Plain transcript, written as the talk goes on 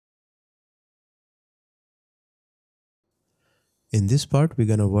In this part, we're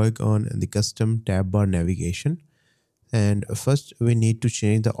going to work on the custom tab bar navigation. And first, we need to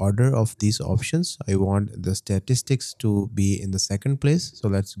change the order of these options. I want the statistics to be in the second place. So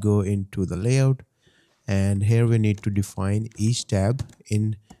let's go into the layout. And here we need to define each tab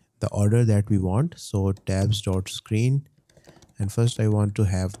in the order that we want. So tabs.screen. And first, I want to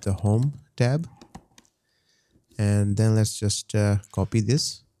have the home tab. And then let's just copy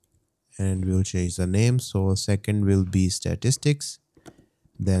this. And we'll change the name. So second will be statistics,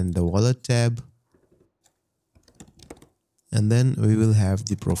 then the wallet tab, and then we will have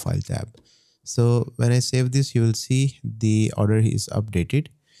the profile tab. So when I save this, you will see the order is updated.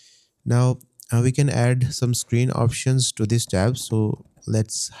 Now we can add some screen options to this tab. So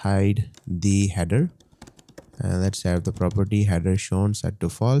let's hide the header, and let's have the property header shown set to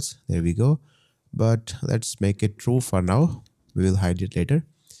false. There we go. But let's make it true for now. We will hide it later.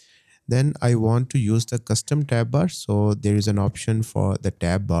 Then I want to use the custom tab bar. So there is an option for the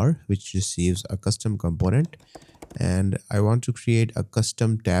tab bar which receives a custom component, and I want to create a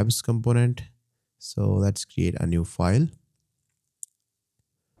custom tabs component. So let's create a new file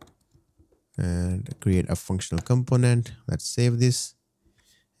and create a functional component. Let's save this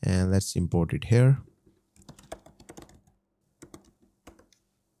and let's import it here.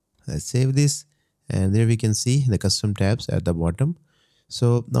 Let's save this, and there we can see the custom tabs at the bottom.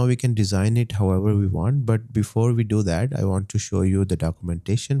 So now we can design it however we want, but before we do that, I want to show you the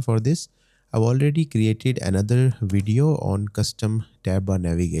documentation for this. I've already created another video on custom tab bar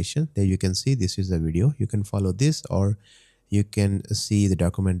navigation. There you can see this is the video. You can follow this or you can see the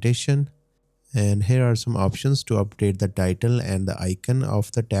documentation. And here are some options to update the title and the icon of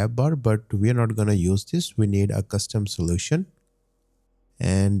the tab bar, but we are not going to use this. We need a custom solution.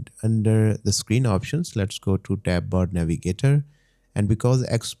 And under the screen options, let's go to tab bar navigator. And because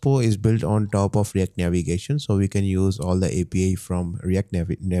Expo is built on top of React Navigation, so we can use all the API from React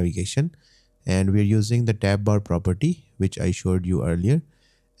Navigation. And we're using the tab bar property, which I showed you earlier.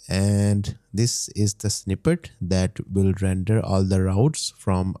 And this is the snippet that will render all the routes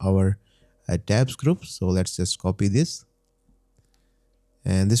from our tabs group. So let's just copy this.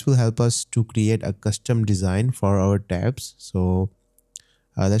 And this will help us to create a custom design for our tabs. So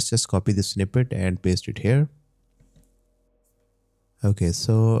let's just copy the snippet and paste it here. Okay,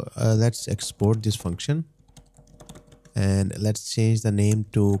 so let's export this function and let's change the name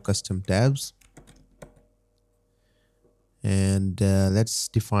to custom tabs. And let's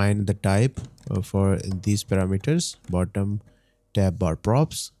define the type for these parameters: bottom tab bar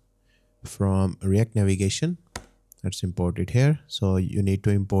props from React Navigation. Let's import it here. So you need to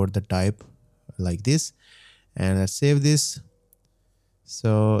import the type like this, and let's save this.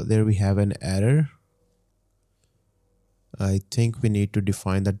 So there we have an error. I think we need to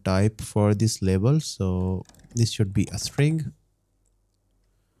define the type for this label. So this should be a string.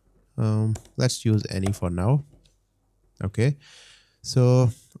 Let's use any for now. Okay, so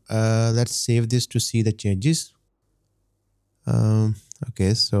let's save this to see the changes.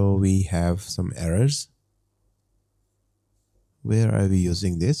 Okay, so we have some errors. Where are we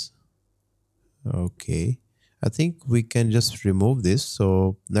using this? Okay, I think we can just remove this.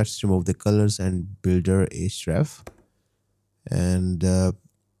 So let's remove the colors and builder href. And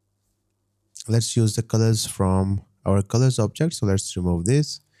let's use the colors from our colors object. So let's remove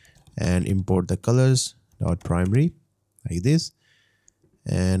this and import the colors dot primary like this.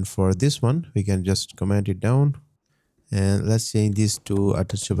 And for this one, we can just comment it down and let's change this to a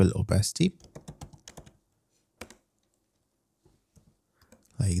touchable opacity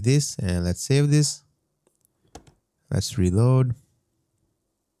like this. And let's save this. Let's reload.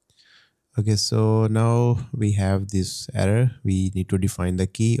 Okay, so now we have this error. We need to define the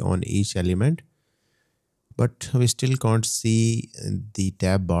key on each element, but we still can't see the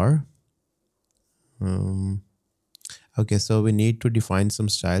tab bar. Okay, so we need to define some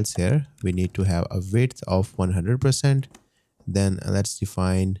styles here. We need to have a width of 100%. Then let's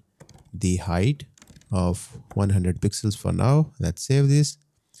define the height of 100 pixels for now. Let's save this.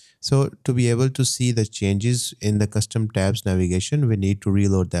 So to be able to see the changes in the custom tabs navigation, we need to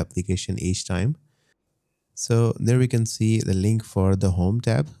reload the application each time. So there we can see the link for the home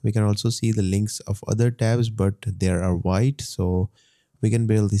tab. We can also see the links of other tabs, but they are white, so we can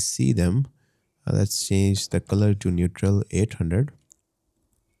barely see them. Let's change the color to neutral 800.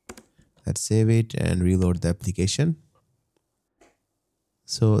 Let's save it and reload the application.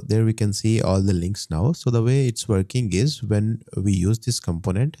 So there we can see all the links now. So the way it's working is when we use this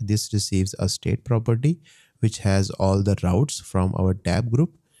component, this receives a state property which has all the routes from our tab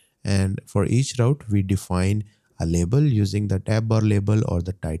group. And for each route, we define a label using the tab bar label or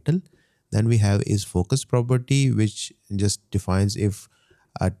the title. Then we have is focus property, which just defines if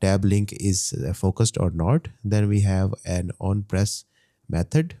a tab link is focused or not. Then we have an on press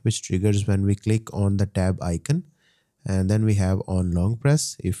method, which triggers when we click on the tab icon. And then we have on long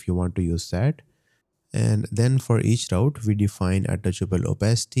press if you want to use that. And then for each route, we define a touchable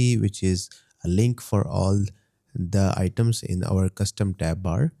opacity, which is a link for all the items in our custom tab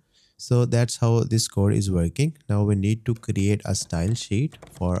bar. So that's how this code is working. Now we need to create a style sheet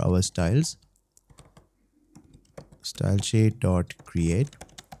for our styles. Style sheet dot create.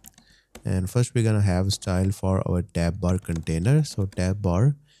 And first we're gonna have style for our tab bar container. So tab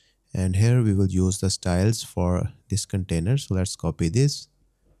bar, and here we will use the styles for this container. So let's copy this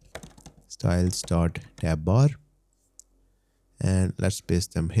styles dot tab bar and let's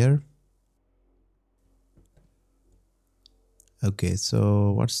paste them here. Okay,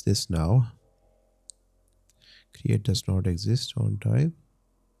 so what's this now? Create does not exist on type.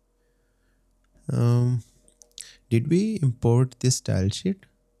 Did we import this style sheet?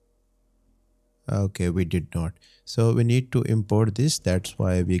 Okay, we did not. So we need to import this. That's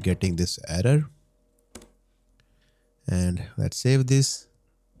why we're getting this error. And let's save this.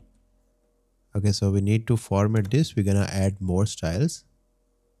 Okay, so we need to format this. We're gonna add more styles.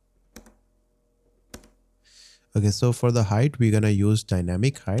 Okay, so for the height, we're gonna use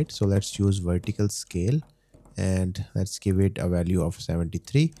dynamic height. So let's use vertical scale and let's give it a value of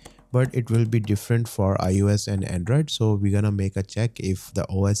 73. But it will be different for iOS and Android. So we're gonna make a check if the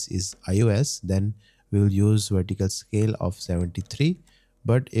OS is iOS, then we'll use vertical scale of 73.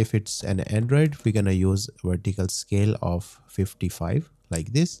 But if it's an Android, we're gonna use vertical scale of 55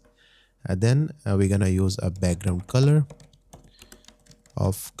 like this. And then we're gonna use a background color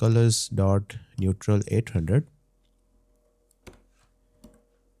of colors dot neutral 800.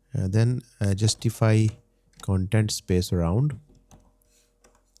 And then justify content space around,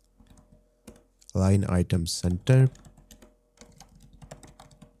 align items center,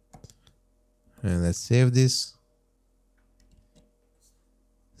 and let's save this.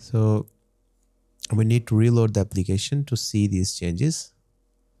 So we need to reload the application to see these changes.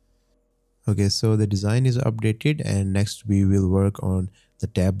 Okay, so the design is updated and next we will work on the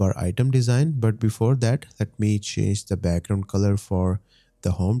tab bar item design. But before that, let me change the background color for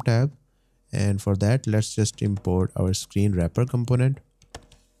the home tab. And for that, let's just import our screen wrapper component.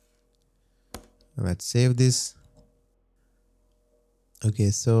 Let's save this. Okay,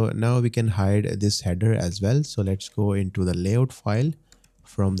 so now we can hide this header as well. So let's go into the layout file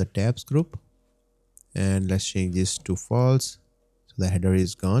from the tabs group and let's change this to false. So the header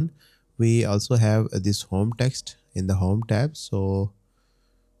is gone. We also have this home text in the home tab. So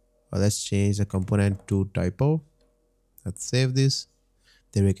let's change the component to typo. Let's save this.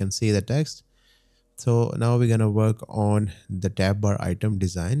 There we can see the text. So now we're gonna work on the tab bar item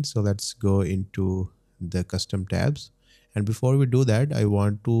design. So let's go into the custom tabs. And before we do that, I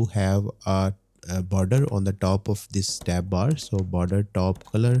want to have a border on the top of this tab bar. So border top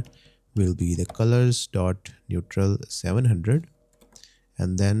color will be the colors dot neutral 700.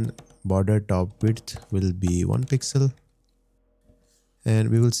 And then border top width will be 1 pixel.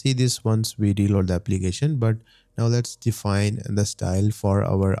 And we will see this once we reload the application. But now let's define the style for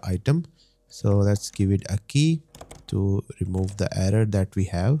our item. So let's give it a key to remove the error that we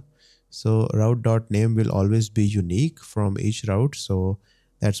have. So route.name will always be unique from each route. So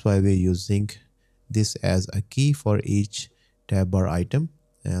that's why we're using this as a key for each tab bar item.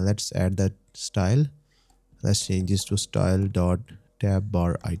 And let's add that style. Let's change this to style.tab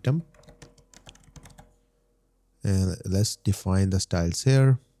bar item. And let's define the styles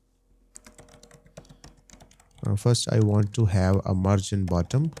here. First, I want to have a margin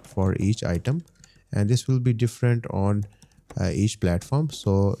bottom for each item, and this will be different on each platform.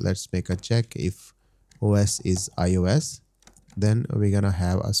 So let's make a check if OS is iOS, then we're gonna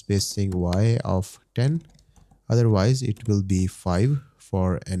have a spacing Y of 10. Otherwise, it will be 5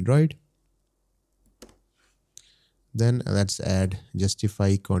 for Android. Then let's add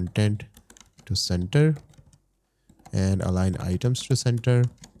justify content to center and align items to center.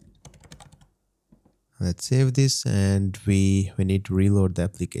 Let's save this and we need to reload the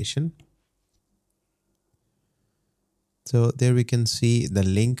application. So there we can see the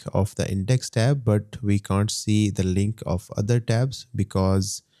link of the index tab, but we can't see the link of other tabs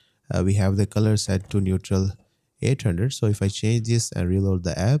because we have the color set to neutral 800. So if I change this and reload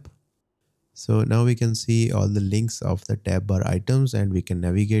the app, so now we can see all the links of the tab bar items and we can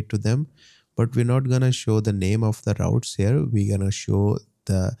navigate to them. But we're not gonna show the name of the routes here. We're gonna show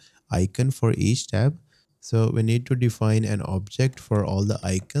the icon for each tab. So we need to define an object for all the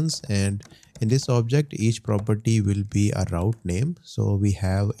icons, and In this object, each property will be a route name. So we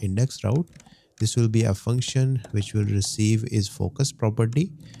have index route. This will be a function which will receive is focus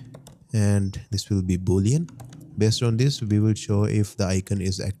property, and this will be boolean. Based on this, we will show if the icon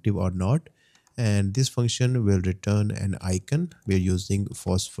is active or not, and this function will return an icon. We're using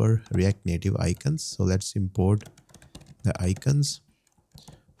Phosphor React Native icons, so let's import the icons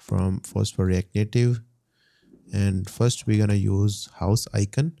from Phosphor React Native. And first we're gonna use house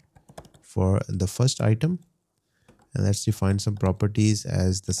icon for the first item, and let's define some properties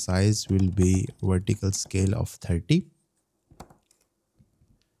as the size will be vertical scale of 30,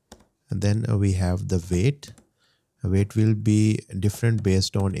 and then we have the weight. Weight will be different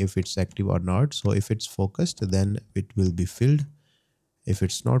based on if it's active or not. So if it's focused, then it will be filled. If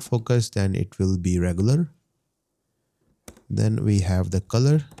it's not focused, then it will be regular. Then we have the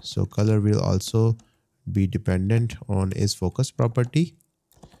color. So color will also be dependent on its focus property.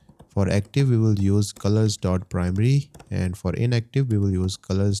 For active, we will use colors.primary, and for inactive, we will use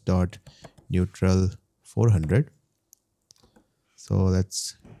colors.neutral 400. So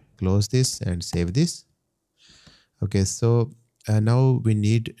let's close this and save this. Okay, so now we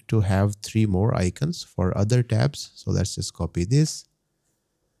need to have 3 more icons for other tabs. So let's just copy this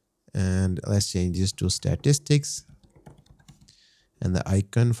and let's change this to statistics. And the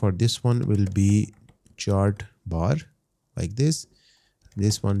icon for this one will be chart bar like this.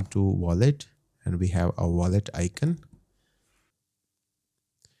 This one to wallet, and we have a wallet icon.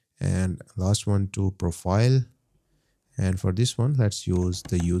 And last one to profile. And for this one, let's use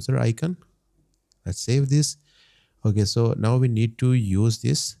the user icon. Let's save this. Okay, so now we need to use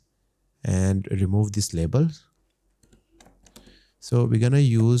this and remove this label. So we're gonna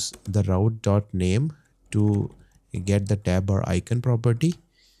use the route.name to get the tab or icon property.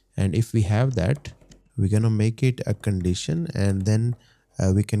 And if we have that, we're gonna make it a condition, and then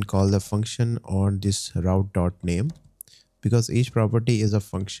we can call the function on this route.name, because each property is a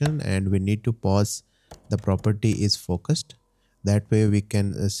function and we need to pause the property is focused. That way we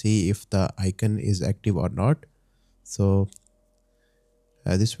can see if the icon is active or not. So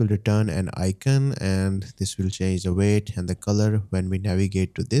this will return an icon, and this will change the weight and the color when we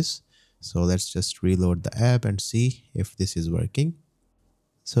navigate to this. So let's just reload the app and see if this is working.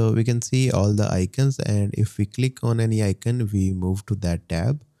 So we can see all the icons, and if we click on any icon, we move to that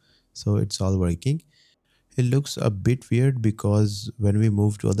tab. So it's all working. It looks a bit weird because when we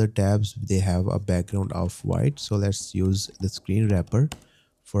move to other tabs, they have a background of white. So let's use the screen wrapper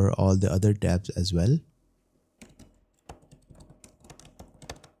for all the other tabs as well.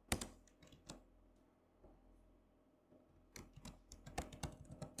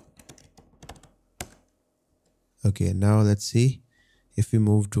 Okay, now let's see. If we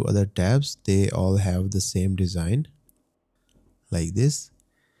move to other tabs, they all have the same design like this.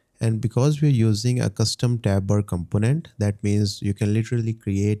 And because we're using a custom Tabbar component, that means you can literally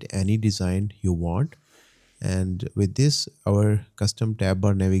create any design you want. And with this, our custom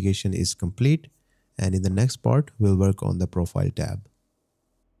Tabbar navigation is complete. And in the next part, we'll work on the profile tab.